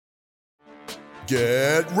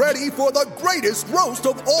Get ready for the greatest roast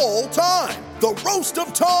of all time, the Roast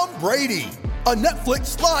of Tom Brady, a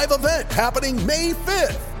Netflix live event happening May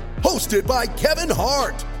 5th. Hosted by Kevin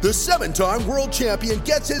Hart, the 7-time world champion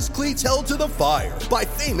gets his cleats held to the fire by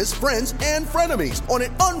famous friends and frenemies on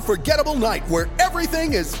an unforgettable night where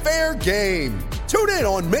everything is fair game. Tune in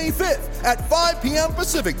on May 5th at 5 p.m.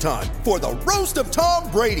 Pacific time for the Roast of Tom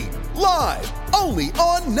Brady, live only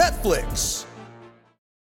on Netflix.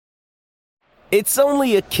 It's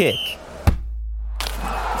only a kick,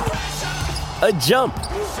 a jump,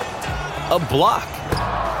 a block.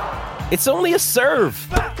 It's only a serve.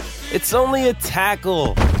 It's only a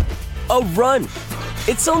tackle, a run.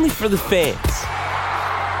 It's only for the fans.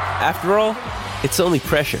 After all, it's only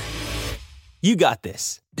pressure. You got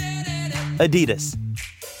this. Adidas.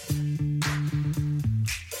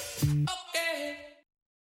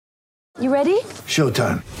 You ready?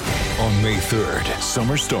 Showtime. On May 3rd,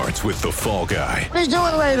 summer starts with The Fall Guy. Let's do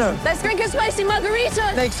it later. Let's drink a spicy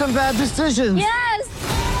margarita. Make some bad decisions. Yes!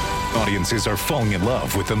 Audiences are falling in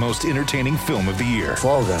love with the most entertaining film of the year.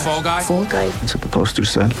 Fall Guy. Fall Guy? Fall guy. That's what the poster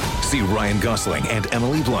said. See Ryan Gosling and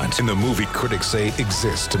Emily Blunt in the movie critics say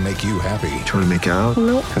exists to make you happy. Trying to make it out?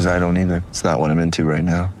 Nope. Because I don't either. It's not what I'm into right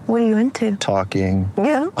now. What are you into? Talking.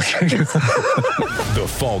 Yeah. The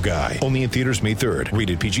Fall Guy. Only in theaters May 3rd.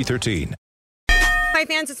 Rated PG-13. Hi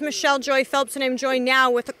fans, it's Michelle Joy Phelps and I'm joined now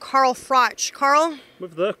with Carl Froch. Carl?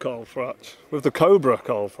 With the Carl Froch. With the Cobra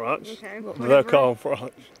Carl Froch. Okay. The Carl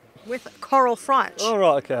Froch. With Carl Froch. Oh,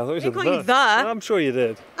 right, okay. I thought you said call you the. I'm sure you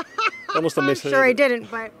did. I must have I'm misheard. sure I didn't,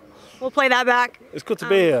 but we'll play that back. It's good to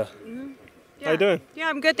be here. Yeah. How you doing? Yeah,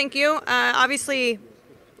 I'm good, thank you. Obviously,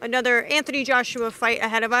 another Anthony Joshua fight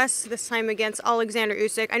ahead of us, this time against Alexander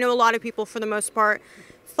Usyk. I know a lot of people, for the most part,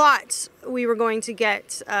 thought we were going to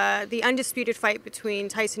get the undisputed fight between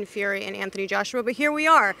Tyson Fury and Anthony Joshua, but here we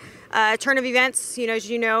are. Turn of events, as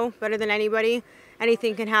you know better than anybody.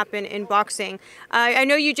 Anything can happen in boxing. I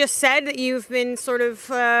know you just said that you've been sort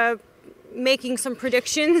of making some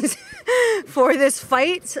predictions for this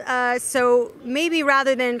fight. So maybe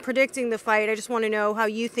rather than predicting the fight, I just want to know how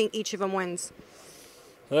you think each of them wins.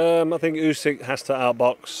 I think Usyk has to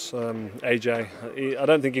outbox AJ. I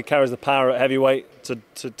don't think he carries the power at heavyweight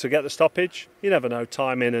to get the stoppage. You never know.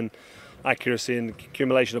 Timing and accuracy and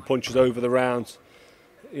accumulation of punches over the rounds,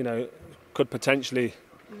 could potentially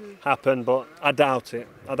happen, but I doubt it.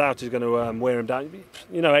 I doubt he's going to wear him down.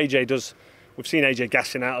 AJ does. We've seen AJ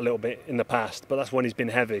gassing out a little bit in the past, but that's when he's been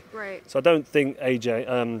heavy. Right. So I don't think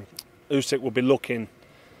Usyk will be looking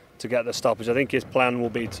to get the stoppage. I think his plan will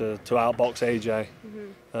be to outbox AJ.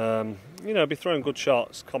 Be throwing good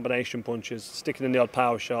shots, combination punches, sticking in the odd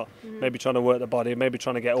power shot, maybe trying to work the body, maybe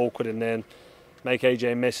trying to get awkward in there and make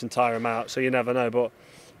AJ miss and tire him out. So you never know. But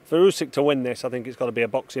for Usyk to win this, I think it's got to be a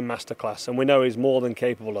boxing masterclass, and we know he's more than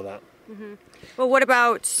capable of that. Well, what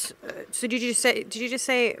about? So did you just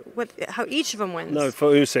say how each of them wins? No,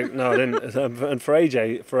 for Usyk, no, I didn't. And for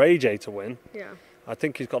AJ to win, Yeah. I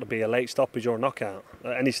think he's got to be a late stoppage or a knockout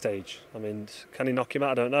at any stage. I mean, can he knock him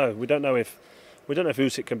out? I don't know. We don't know if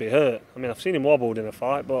Usyk can be hurt. I mean, I've seen him wobbled in a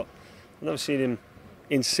fight, but I've never seen him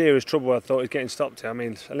in serious trouble where I thought he's getting stopped. I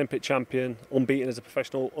mean, Olympic champion, unbeaten as a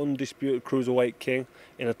professional, undisputed cruiserweight king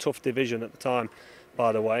in a tough division at the time,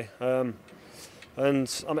 by the way. And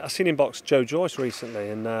I mean, I've seen him box Joe Joyce recently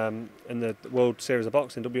in the World Series of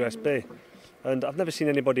Boxing, WSB, and I've never seen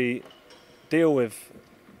anybody deal with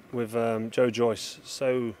Joe Joyce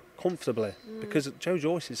so comfortably, because Joe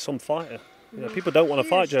Joyce is some fighter. People don't want to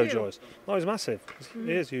fight Joe Joyce. Oh, he's massive.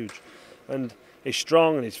 He is huge, and he's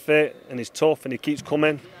strong and he's fit and he's tough and he keeps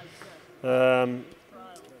coming. The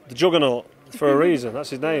Juggernaut for a reason. That's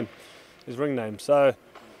his name, his ring name. So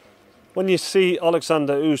when you see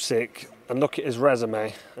Alexander Usyk and look at his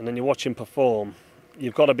resume, and then you watch him perform,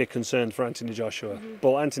 you've got to be concerned for Anthony Joshua.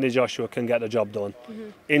 But Anthony Joshua can get the job done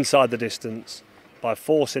inside the distance by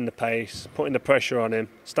forcing the pace, putting the pressure on him,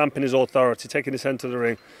 stamping his authority, taking his hand to the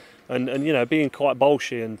ring, and being quite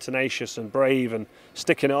bolshy and tenacious and brave and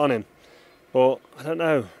sticking it on him. But I don't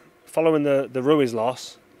know, following the Ruiz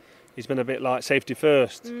loss, he's been a bit like safety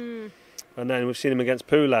first. And then we've seen him against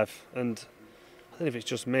Pulev, and I don't know if it's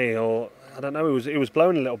just me or I don't know. He was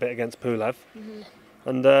blown a little bit against Pulev,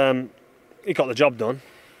 and he got the job done.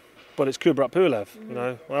 But it's Kubrat Pulev.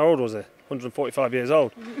 How old was he? 145 years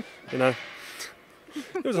old. He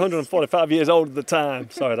was 145 years old at the time.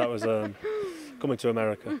 Sorry, that was Coming to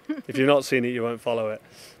America. If you've not seen it, you won't follow it.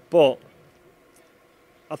 But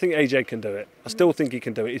I think AJ can do it. I still think he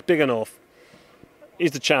can do it. He's big enough. He's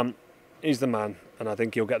the champ. He's the man. And I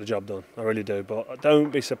think he'll get the job done. I really do. But don't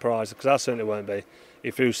be surprised, because I certainly won't be,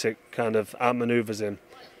 if Usyk kind of outmanoeuvres him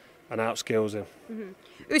and outskills him.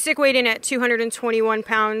 Usyk weighed in at 221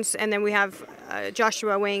 pounds, and then we have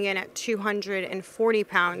Joshua weighing in at 240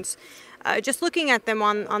 pounds. Just looking at them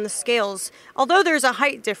on the scales, although there's a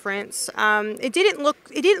height difference, it didn't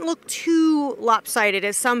look too lopsided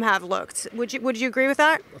as some have looked. Would you agree with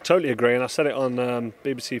that? I totally agree, and I said it on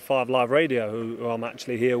BBC 5 Live Radio, who I'm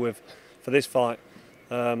actually here with for this fight.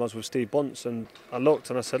 I was with Steve Bunce, and I looked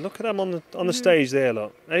and I said, look at them on the stage there.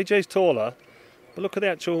 Look, AJ's taller, but look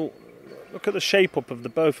at the shape up of the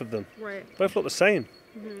both of them. Right. Both look the same.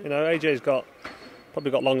 You know, AJ's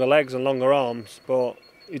probably got longer legs and longer arms, but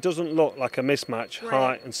it doesn't look like a mismatch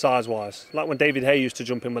height and size-wise. Like when David Haye used to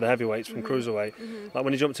jump in with the heavyweights from cruiserweight. Like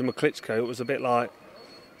when he jumped in with Klitschko, it was a bit like,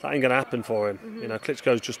 that ain't going to happen for him. You know,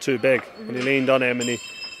 Klitschko's just too big. And he leaned on him and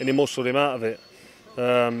he muscled him out of it.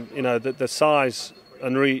 You know, the size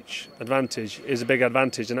and reach advantage is a big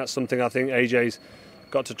advantage, and that's something I think AJ's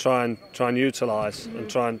got to try and utilise and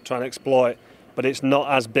try and exploit. But it's not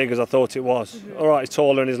as big as I thought it was. All right, he's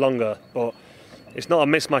taller and he's longer, but it's not a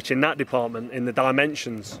mismatch in that department, in the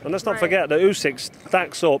dimensions. And let's not forget that Usyk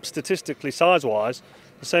stacks up statistically, size-wise,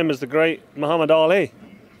 the same as the great Muhammad Ali.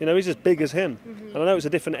 You know, he's as big as him. And I know it's a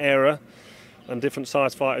different era and different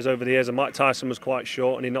size fighters over the years, and Mike Tyson was quite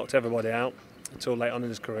short and he knocked everybody out until late on in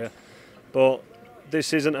his career. But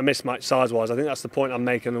this isn't a mismatch size-wise. I think that's the point I'm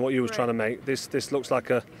making and what you was trying to make. This looks like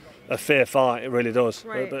a fair fight, it really does.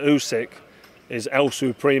 But Usyk is El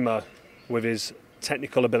Supremo with his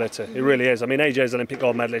technical ability. It really is. I mean, AJ's Olympic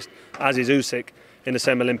gold medalist, as is Usyk, in the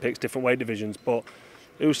same Olympics, different weight divisions. But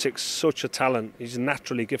Usyk's such a talent. He's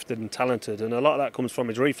naturally gifted and talented, and a lot of that comes from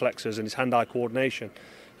his reflexes and his hand-eye coordination.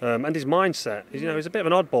 And his mindset. He's a bit of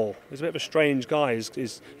an oddball. He's a bit of a strange guy.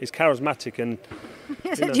 He's charismatic and.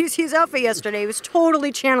 Did you see his outfit yesterday? He was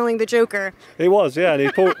totally channeling the Joker. He was, yeah, and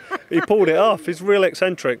he pulled it off. He's real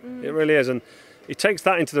eccentric. It really is, and he takes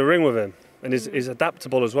that into the ring with him, and is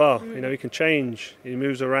adaptable as well. You know, he can change. He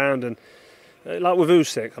moves around, and like with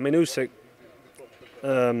Usyk. I mean, Usyk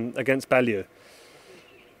against Bellew.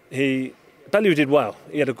 Bellew did well.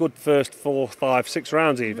 He had a good first 4, 5, 6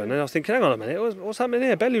 rounds even. And I was thinking, hang on a minute, what's happening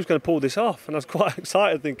here? Bellew's going to pull this off. And I was quite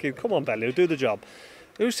excited thinking, come on, Bellew, do the job.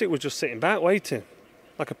 Usyk was just sitting back waiting,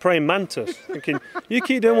 like a praying mantis, thinking, you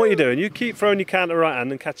keep doing what you're doing. You keep throwing your counter right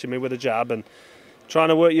hand and catching me with a jab and trying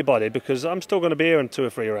to work your body, because I'm still going to be here in 2 or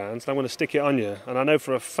 3 rounds. And I'm going to stick it on you. And I know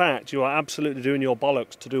for a fact you are absolutely doing your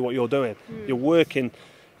bollocks to do what you're doing. You're working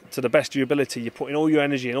to the best of your ability, you're putting all your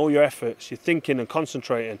energy and all your efforts, you're thinking and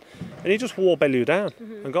concentrating, and he just wore Bellew down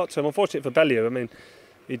and got to him. Unfortunately for Bellew, I mean,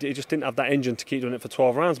 he just didn't have that engine to keep doing it for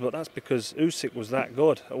 12 rounds, but that's because Usyk was that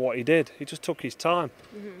good at what he did. He just took his time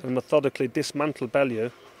and methodically dismantled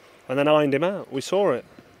Bellew and then ironed him out. We saw it.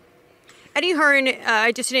 Eddie Hearn,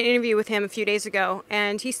 I just did an interview with him a few days ago,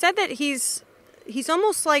 and he said that he's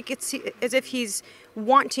almost like it's as if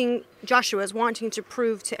Joshua's wanting to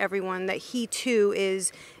prove to everyone that he too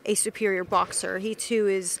is a superior boxer. He too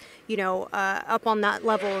is, up on that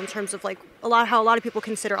level in terms of like how a lot of people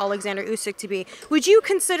consider Alexander Usyk to be. Would you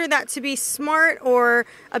consider that to be smart or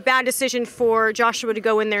a bad decision for Joshua to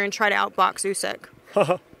go in there and try to outbox Usyk?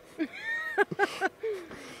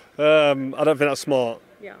 I don't think that's smart.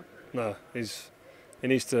 Yeah. No, he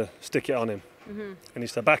needs to stick it on him. He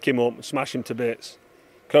needs to back him up and smash him to bits,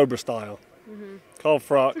 Cobra style. Carl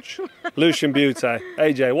Froch, Lucian Bute.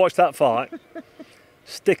 AJ, watch that fight.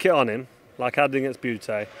 Stick it on him like I did against Bute,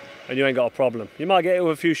 and you ain't got a problem. You might get it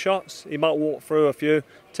with a few shots. He might walk through a few,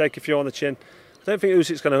 take a few on the chin. I don't think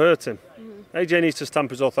Usyk's going to hurt him. AJ needs to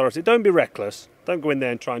stamp his authority. Don't be reckless. Don't go in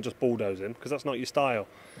there and try and just bulldoze him, because that's not your style.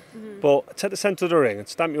 But take the centre of the ring and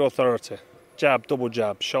stamp your authority. Jab, double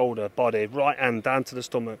jab, shoulder, body, right hand down to the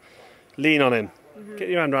stomach. Lean on him. Get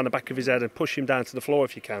your hand around the back of his head and push him down to the floor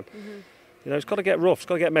if you can. It's got to get rough. It's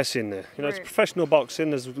got to get messy in there. It's professional boxing.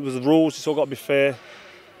 There's rules. It's all got to be fair.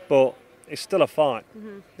 But it's still a fight.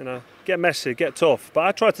 Get messy, get tough. But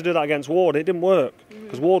I tried to do that against Ward. It didn't work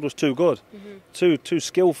because Ward was too good, too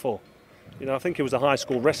skillful. I think he was a high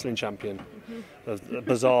school wrestling champion,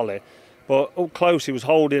 bizarrely. But up close, he was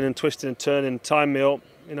holding and twisting and turning, tying me up.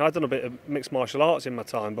 I'd done a bit of mixed martial arts in my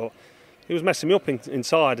time, but he was messing me up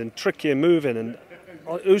inside and tricky and moving. And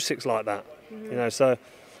Usyk's like that. So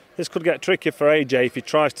this could get tricky for AJ if he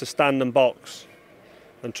tries to stand and box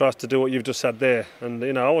and tries to do what you've just said there. And,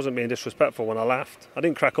 I wasn't being disrespectful when I laughed. I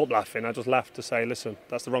didn't crack up laughing. I just laughed to say, listen,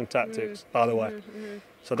 that's the wrong tactics, by the way.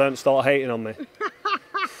 So don't start hating on me.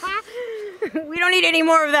 We don't need any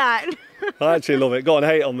more of that. I actually love it. Go on,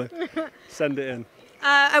 hate on me. Send it in.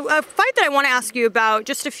 A fight that I want to ask you about,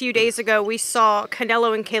 just a few days ago, we saw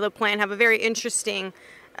Canelo and Caleb Plant have a very interesting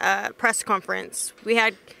press conference. We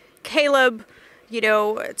had Caleb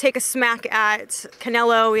take a smack at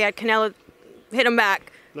Canelo. We had Canelo hit him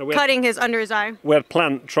back, cutting his under his eye. We had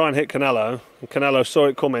Plant try and hit Canelo, and Canelo saw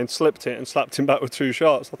it coming, slipped it, and slapped him back with 2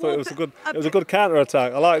 shots. I thought it was a good counter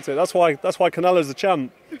attack. I liked it. That's why Canelo's the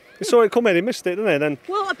champ. He saw it coming, he missed it, didn't he? Then.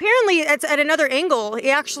 Well, apparently at another angle,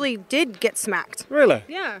 he actually did get smacked. Really?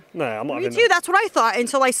 Yeah. No, I'm not. Me too. That's what I thought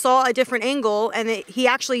until I saw a different angle, and he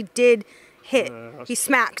actually did hit. He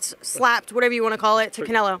smacked, slapped, whatever you want to call it, to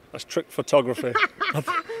Canelo. That's trick photography.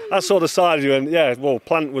 I saw the side of you, and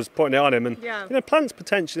Plant was putting it on him, and Plant's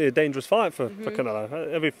potentially a dangerous fight for Canelo.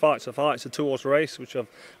 Every fight's a fight. It's a 2-horse race, which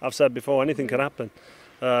I've said before. Anything can happen,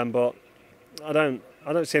 but I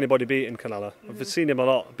don't see anybody beating Canelo. I've seen him a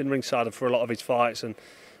lot. I've been ringside for a lot of his fights, and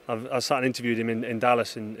I sat and interviewed him in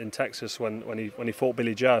Dallas in Texas when he fought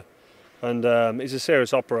Billy Joe, and he's a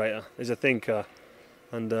serious operator. He's a thinker,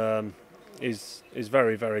 and he's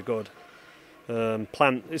very, very good.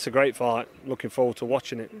 Plant, it's a great fight. Looking forward to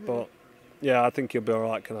watching it, but yeah, I think he'll be all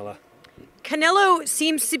right, Canelo. Canelo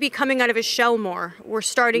seems to be coming out of his shell more. We're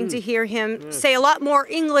starting to hear him say a lot more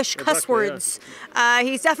English cuss words. Yeah.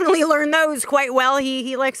 He's definitely learned those quite well.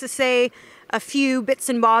 He likes to say a few bits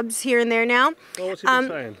and bobs here and there now. Well, what's he been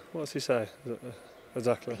saying? What does he say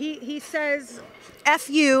exactly? He says, F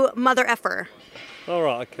you, mother effer. All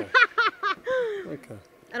right, okay. Okay.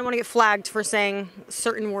 I don't want to get flagged for saying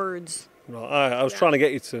certain words. Right, I was trying to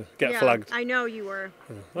get you to get flagged. I know you were.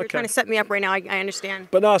 You're trying to set me up right now. I understand.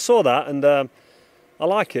 But no, I saw that, and I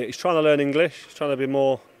like it. He's trying to learn English. He's trying to be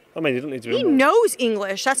more. I mean, he doesn't need to be. He knows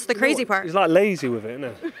English. That's the crazy part. He's like lazy with it,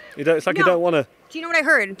 isn't he? It's like you don't want to. Do you know what I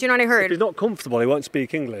heard? If he's not comfortable, he won't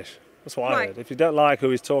speak English. That's what I heard. If you don't like who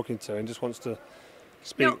he's talking to and just wants to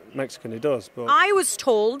speak Mexican, he does. But I was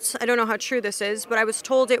told, I don't know how true this is, but I was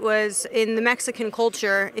told it was in the Mexican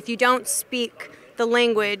culture, if you don't speak the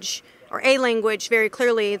language or a language very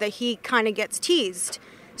clearly, that he kind of gets teased.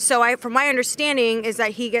 So from my understanding is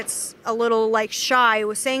that he gets a little shy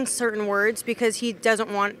with saying certain words because he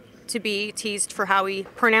doesn't want to be teased for how he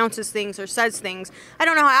pronounces things or says things. I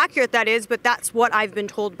don't know how accurate that is, but that's what I've been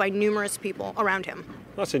told by numerous people around him.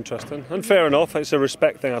 That's interesting, and fair enough. It's a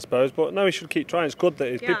respect thing, I suppose. But no, he should keep trying. It's good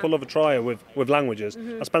that people love a trier with languages.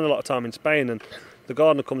 I spend a lot of time in Spain, and the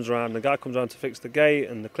gardener comes around, the guy comes around to fix the gate,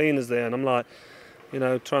 and the cleaner's there, and I'm like,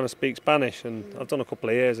 trying to speak Spanish, and I've done a couple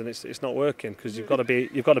of years, and it's not working because you've got to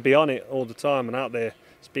be on it all the time and out there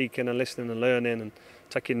speaking and listening and learning and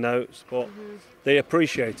taking notes. But they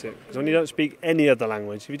appreciate it because when you don't speak any other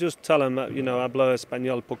language, if you just tell them hablo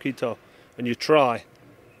español poquito, and you try,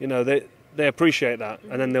 they appreciate that,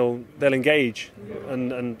 and then they'll engage.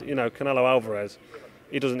 And Canelo Alvarez,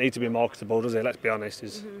 he doesn't need to be marketable, does he? Let's be honest.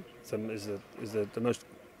 He's the most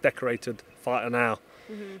decorated fighter now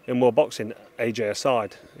in world boxing, AJ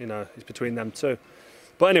aside. It's between them two.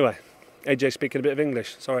 But anyway, AJ speaking a bit of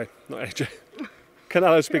English. Sorry, not AJ.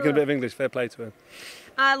 Canelo speaking a bit of English. Fair play to him.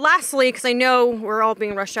 Lastly, because I know we're all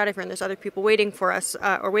being rushed out of here and there's other people waiting for us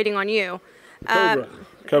or waiting on you.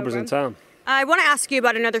 Cobra's in town. I want to ask you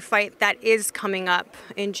about another fight that is coming up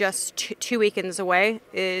in just 2 weekends away.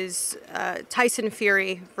 Is Tyson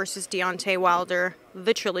Fury versus Deontay Wilder,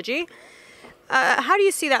 the trilogy. How do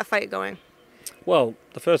you see that fight going? Well,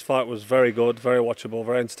 the first fight was very good, very watchable,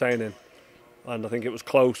 very entertaining. And I think it was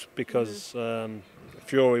close because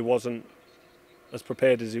Fury wasn't as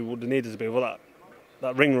prepared as he would have needed to be. Well,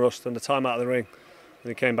 that ring rust and the time out of the ring. And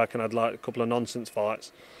he came back and had a couple of nonsense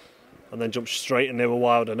fights and then jumped straight in there with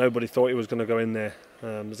Wilder. Nobody thought he was going to go in there.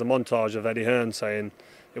 There's a montage of Eddie Hearn saying,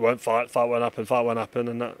 it won't fight won't happen,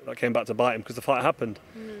 and that came back to bite him because the fight happened.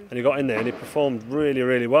 And he got in there and he performed really,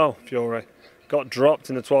 really well, Fury. Got dropped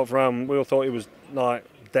in the 12th round. We all thought he was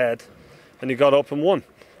dead, and he got up and won.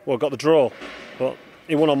 Well, got the draw, but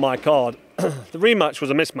he won on my card. The rematch was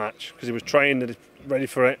a mismatch because he was trained and ready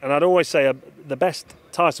for it. And I'd always say the best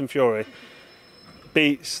Tyson Fury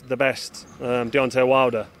beats the best Deontay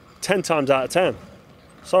Wilder 10 times out of 10.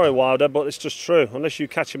 Sorry, Wilder, but it's just true. Unless you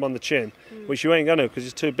catch him on the chin, which you ain't going to because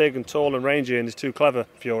he's too big and tall and rangy and he's too clever,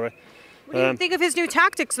 Fury. What do you think of his new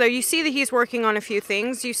tactics, though? You see that he's working on a few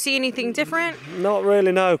things. Do you see anything different? Not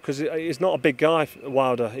really, no, because he's not a big guy,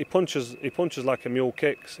 Wilder. He punches like a mule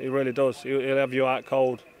kicks. He really does. He'll have you out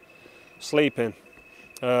cold, sleeping,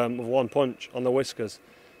 with one punch on the whiskers.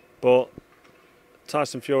 But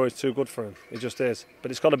Tyson Fury is too good for him. He just is.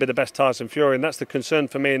 But it's got to be the best Tyson Fury, and that's the concern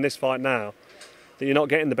for me in this fight now, that you're not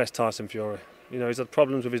getting the best Tyson Fury. He's had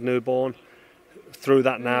problems with his newborn, through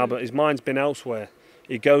that now, but his mind's been elsewhere.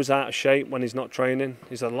 He goes out of shape when he's not training.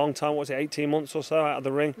 He's had a long time, 18 months or so out of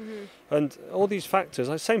the ring. And all these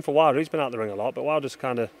factors, same for Wilder, he's been out of the ring a lot, but Wilder's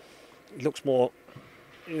he looks more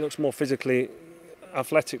physically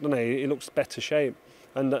athletic, doesn't he? He looks better shape.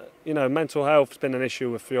 And, mental health's been an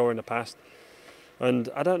issue with Fury in the past. And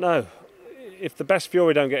I don't know, if the best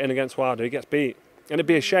Fury don't get in against Wilder, he gets beat. And it'd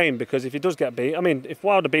be a shame, because if he does get beat, if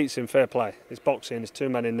Wilder beats him, fair play. It's boxing, there's 2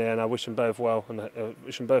 men in there, and I wish them both well, and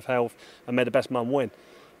wish them both health, and may the best man win.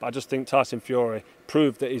 But I just think Tyson Fury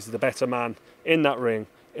proved that he's the better man in that ring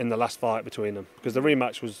in the last fight between them, because the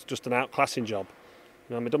rematch was just an outclassing job.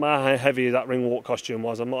 It doesn't matter how heavy that ring walk costume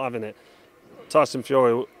was, I'm not having it. Tyson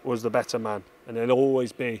Fury was the better man, and he'll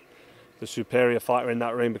always be the superior fighter in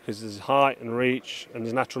that ring because of his height and reach and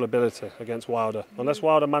his natural ability against Wilder. Unless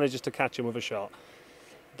Wilder manages to catch him with a shot,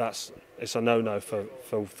 it's a no-no for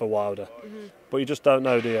Wilder. But you just don't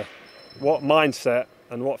know, do you? What mindset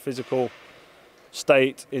and what physical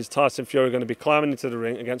state is Tyson Fury going to be climbing into the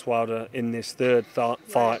ring against Wilder in this third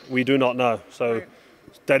fight? We do not know. So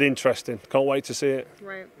it's dead interesting. Can't wait to see it.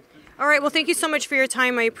 Right. All right, well, thank you so much for your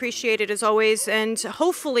time. I appreciate it, as always. And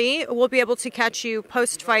hopefully we'll be able to catch you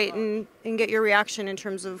post-fight and get your reaction in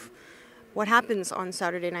terms of what happens on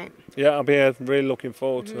Saturday night. Yeah, I'll be really looking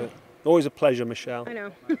forward to it. Always a pleasure, Michelle. I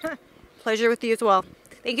know. Pleasure with you as well.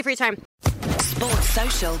 Thank you for your time. Sports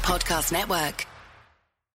Social Podcast Network.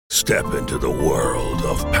 Step into the world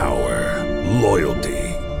of power, loyalty,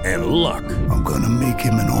 and luck. I'm going to make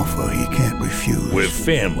him an offer he can't refuse. With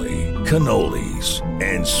family, cannolis,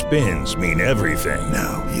 and spins mean everything.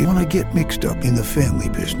 Now, you want to get mixed up in the family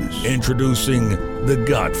business. Introducing The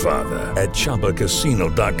Godfather at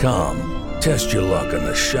ChumbaCasino.com. Test your luck in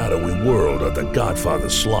the shadowy world of The Godfather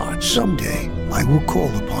slot. Someday, I will call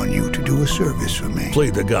upon you to do a service for me. Play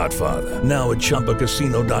The Godfather now at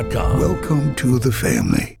ChumbaCasino.com. Welcome to the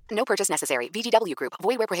family. No purchase necessary. VGW Group.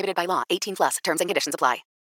 Void where prohibited by law. 18+. Terms and conditions apply.